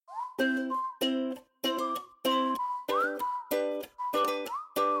Hey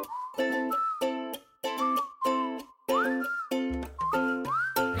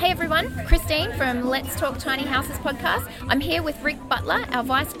everyone, Christine from Let's Talk Tiny Houses podcast. I'm here with Rick Butler, our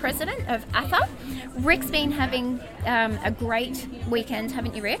Vice President of ATHA. Rick's been having a great weekend,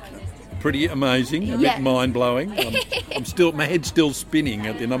 haven't you, Rick? Pretty amazing, a bit mind-blowing. My head's still spinning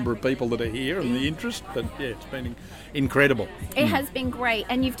at the number of people that are here and the interest, but yeah, it's been incredible. It has been great,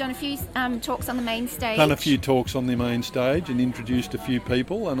 and you've done a few talks on the main stage. Done a few talks on the main stage and introduced a few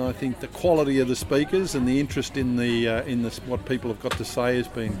people, and I think the quality of the speakers and the interest in what people have got to say has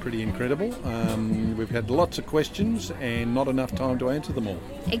been pretty incredible. We've had lots of questions and not enough time to answer them all.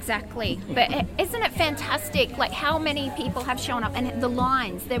 Exactly, but isn't it fantastic? Like how many people have shown up, and the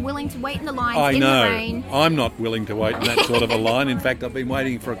lines, they're willing to wait in the lines in the rain. I'm not willing to wait in that sort of a line. In fact, I've been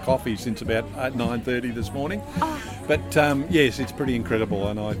waiting for a coffee since about 9:30 this morning. But yes, it's pretty incredible,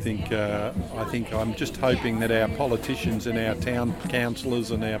 and I think I'm just hoping that our politicians and our town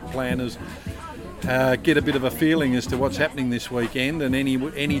councillors and our planners get a bit of a feeling as to what's happening this weekend. And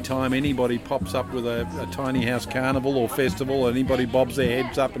any time anybody pops up with a tiny house carnival or festival, anybody bobs their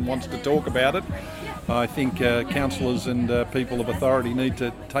heads up and wants to talk about it, I think councillors and people of authority need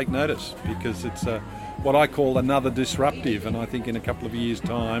to take notice, because it's what I call another disruptive, and I think in a couple of years'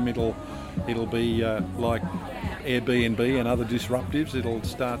 time it'll be like Airbnb and other disruptives. It'll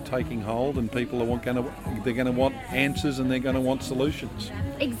start taking hold, and people are going to want answers, and they're going to want solutions.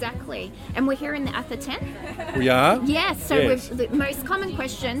 Exactly, and we're here in the ATHA tent. We are? Yes. So the most common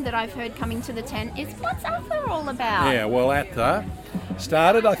question that I've heard coming to the tent is, what's ATHA all about? Yeah, well, ATHA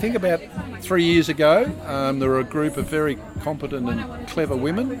started, I think, about 3 years ago. There were a group of very competent and clever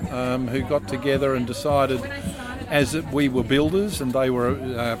women who got together and decided, as we were builders, and they were,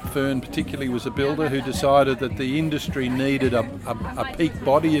 Fern particularly was a builder, who decided that the industry needed a peak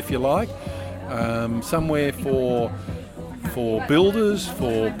body, if you like, somewhere for builders,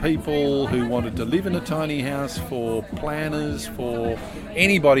 for people who wanted to live in a tiny house, for planners, for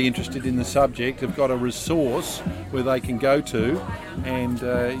anybody interested in the subject, have got a resource where they can go to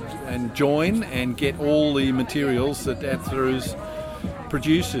and join and get all the materials that ATHA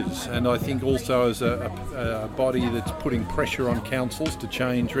produces. And I think also as a body that's putting pressure on councils to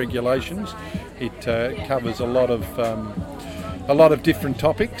change regulations, it covers a lot of different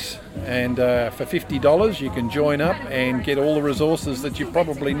topics, and for $50 you can join up and get all the resources that you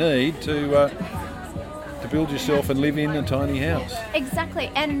probably need to build yourself and live in a tiny house. Exactly.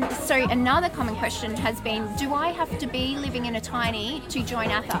 And so another common question has been, do I have to be living in a tiny to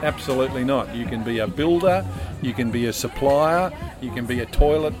join ATHA? Absolutely not. You can be a builder, you can be a supplier, you can be a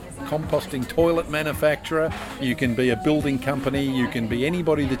composting toilet manufacturer, you can be a building company, you can be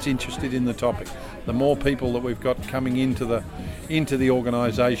anybody that's interested in the topic. The more people that we've got coming into the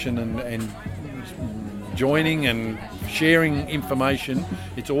organisation and joining and sharing information,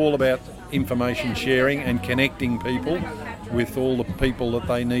 it's all about information sharing and connecting people with all the people that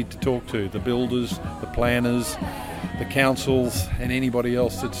they need to talk to, the builders, the planners, the councils, and anybody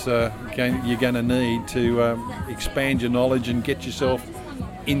else that's you're going to need to expand your knowledge and get yourself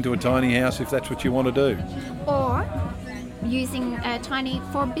into a tiny house if that's what you want to do. Or using tiny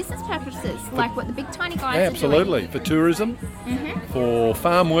for business purposes, like what the big tiny guys absolutely, are doing. For tourism, for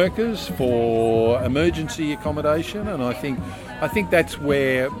farm workers, for emergency accommodation, and I think that's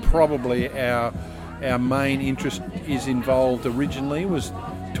where probably our main interest is involved originally, was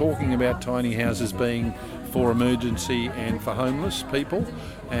talking about tiny houses being for emergency and for homeless people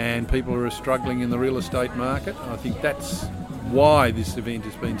and people who are struggling in the real estate market. I think that's why this event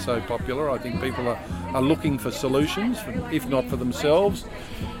has been so popular. I think people are looking for solutions, if not for themselves,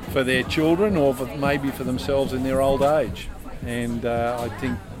 for their children, or maybe for themselves in their old age. And I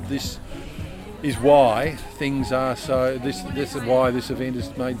think this is why things are so. This is why this event has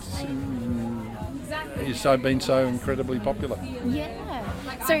been so incredibly popular. Yeah.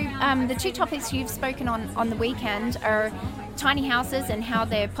 So the two topics you've spoken on the weekend are tiny houses and how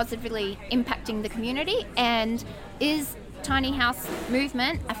they're positively impacting the community, and is tiny house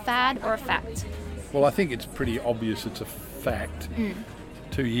movement a fad or a fact? Well, I think it's pretty obvious it's a fact.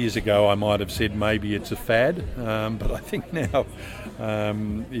 2 years ago I might have said maybe it's a fad, but I think now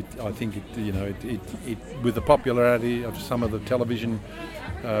with the popularity of some of the television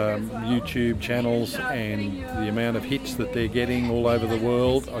YouTube channels and the amount of hits that they're getting all over the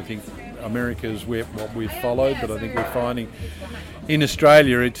world, I think America is what we've followed, but I think we're finding in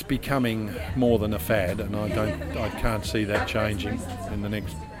Australia it's becoming more than a fad, and I can't see that changing in the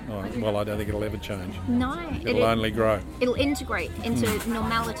next. Well, I don't think it'll ever change. No. It'll only grow. It'll integrate into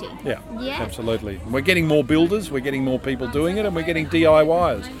normality. Yeah, absolutely. We're getting more builders, we're getting more people doing it, and we're getting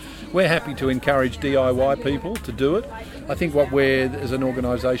DIYers. we're happy to encourage DIY people to do it. I think what we're, as an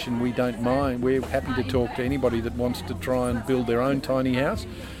organisation, we don't mind. We're happy to talk to anybody that wants to try and build their own tiny house,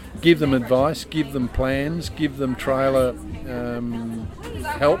 give them advice, give them plans, give them trailer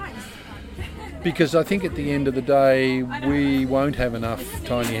help. Because I think at the end of the day, we won't have enough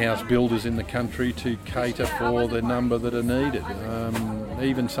tiny house builders in the country to cater for the number that are needed.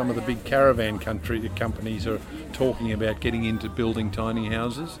 Even some of the big caravan companies are talking about getting into building tiny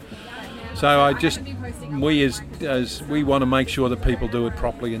houses. So we want to make sure that people do it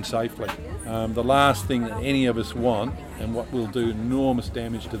properly and safely. The last thing that any of us want, and what will do enormous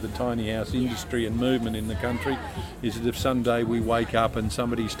damage to the tiny house industry and movement in the country, is that if someday we wake up and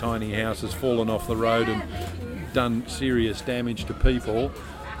somebody's tiny house has fallen off the road and done serious damage to people,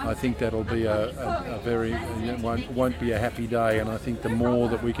 I think that'll be won't be a happy day. And I think the more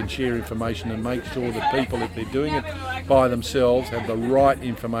that we can share information and make sure that people, if they're doing it by themselves, have the right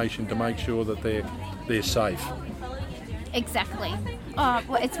information to make sure that they're safe. Exactly. Oh,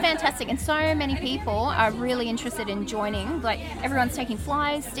 well, it's fantastic, and so many people are really interested in joining. Like, everyone's taking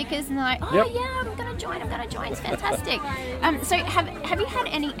flyers, stickers, and they're like, "Oh, yep. Yeah, I'm going to join. It's fantastic." So, have you had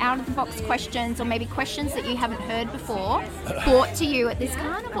any out-of-the-box questions, or maybe questions that you haven't heard before, brought to you at this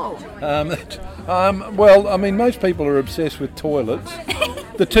carnival? Well, I mean, most people are obsessed with toilets.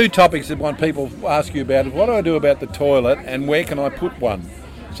 The two topics that people ask you about is, what do I do about the toilet, and where can I put one?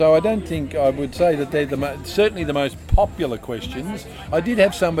 So I don't think I would say that they're certainly the most popular questions. I did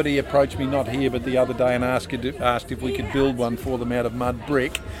have somebody approach me, not here but the other day, and asked if we could build one for them out of mud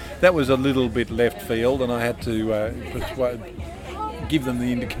brick. That was a little bit left field, and I had to give them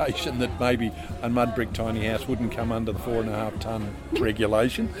the indication that maybe a mud brick tiny house wouldn't come under the 4.5 tonne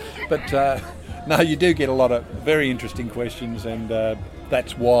regulation. But no, you do get a lot of very interesting questions, and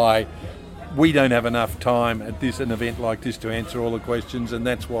that's why we don't have enough time at an event like this to answer all the questions, and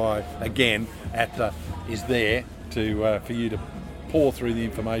that's why, again, ATTA is there for you to pour through the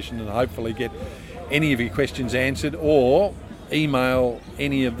information and hopefully get any of your questions answered, or email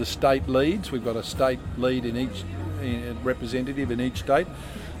any of the state leads. We've got a state lead representative in each state.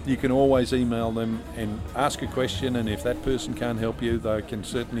 You can always email them and ask a question, and if that person can't help you, they can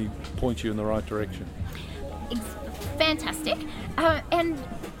certainly point you in the right direction. It's fantastic. And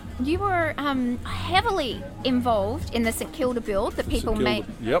you were heavily involved in the St Kilda build that people may...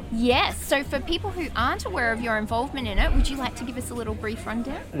 Yep. Yes. So for people who aren't aware of your involvement in it, would you like to give us a little brief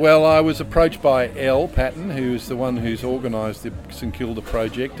rundown? Well, I was approached by Elle Patton, who's the one who's organised the St Kilda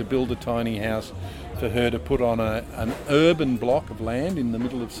project, to build a tiny house for her to put on an urban block of land in the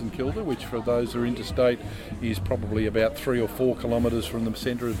middle of St Kilda, which for those who are interstate is probably about 3 or 4 kilometres from the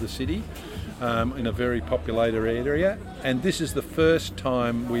centre of the city. In a very populated area, and this is the first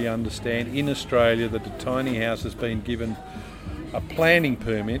time we understand in Australia that a tiny house has been given a planning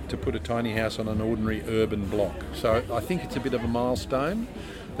permit to put a tiny house on an ordinary urban block. So I think it's a bit of a milestone.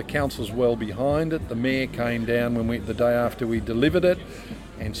 The council's well behind it. The mayor came down the day after we delivered it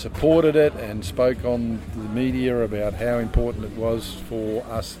and supported it and spoke on the media about how important it was for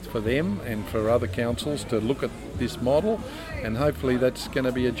them and for other councils to look at this model, and hopefully that's going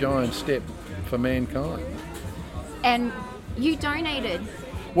to be a giant step for mankind. And you donated?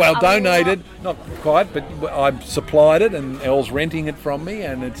 Well, donated, not quite, but I supplied it, and Elle's renting it from me,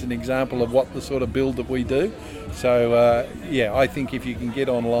 and it's an example of what the sort of build that we do. So, I think if you can get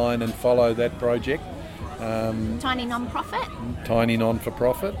online and follow that project. Tiny non-profit,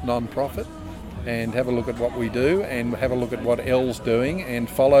 and have a look at what we do, and have a look at what Elle's doing, and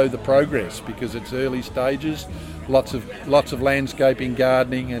follow the progress, because it's early stages. Lots of landscaping,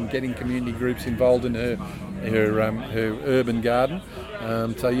 gardening, and getting community groups involved in her urban garden.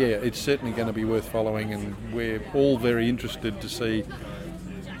 It's certainly going to be worth following, and we're all very interested to see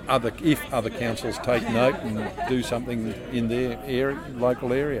if other councils take note and do something in their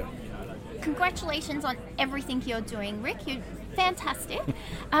local area. Congratulations on everything you're doing, Rick. You're fantastic.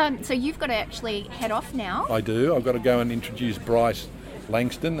 So you've got to actually head off now. I do. I've got to go and introduce Bryce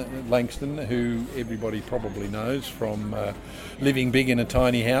Langston, who everybody probably knows from Living Big in a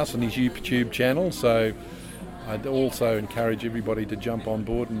Tiny House on his YouTube channel. So I'd also encourage everybody to jump on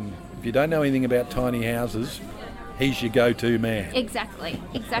board, and if you don't know anything about tiny houses, he's your go-to man. Exactly.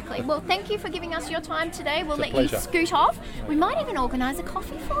 Well, thank you for giving us your time today. We'll let pleasure. You scoot off. We might even organise a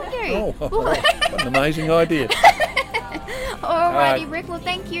coffee for you. Oh, what an amazing idea. Alrighty, Rick. Well,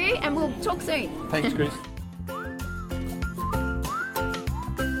 thank you, and we'll talk soon. Thanks, Chris.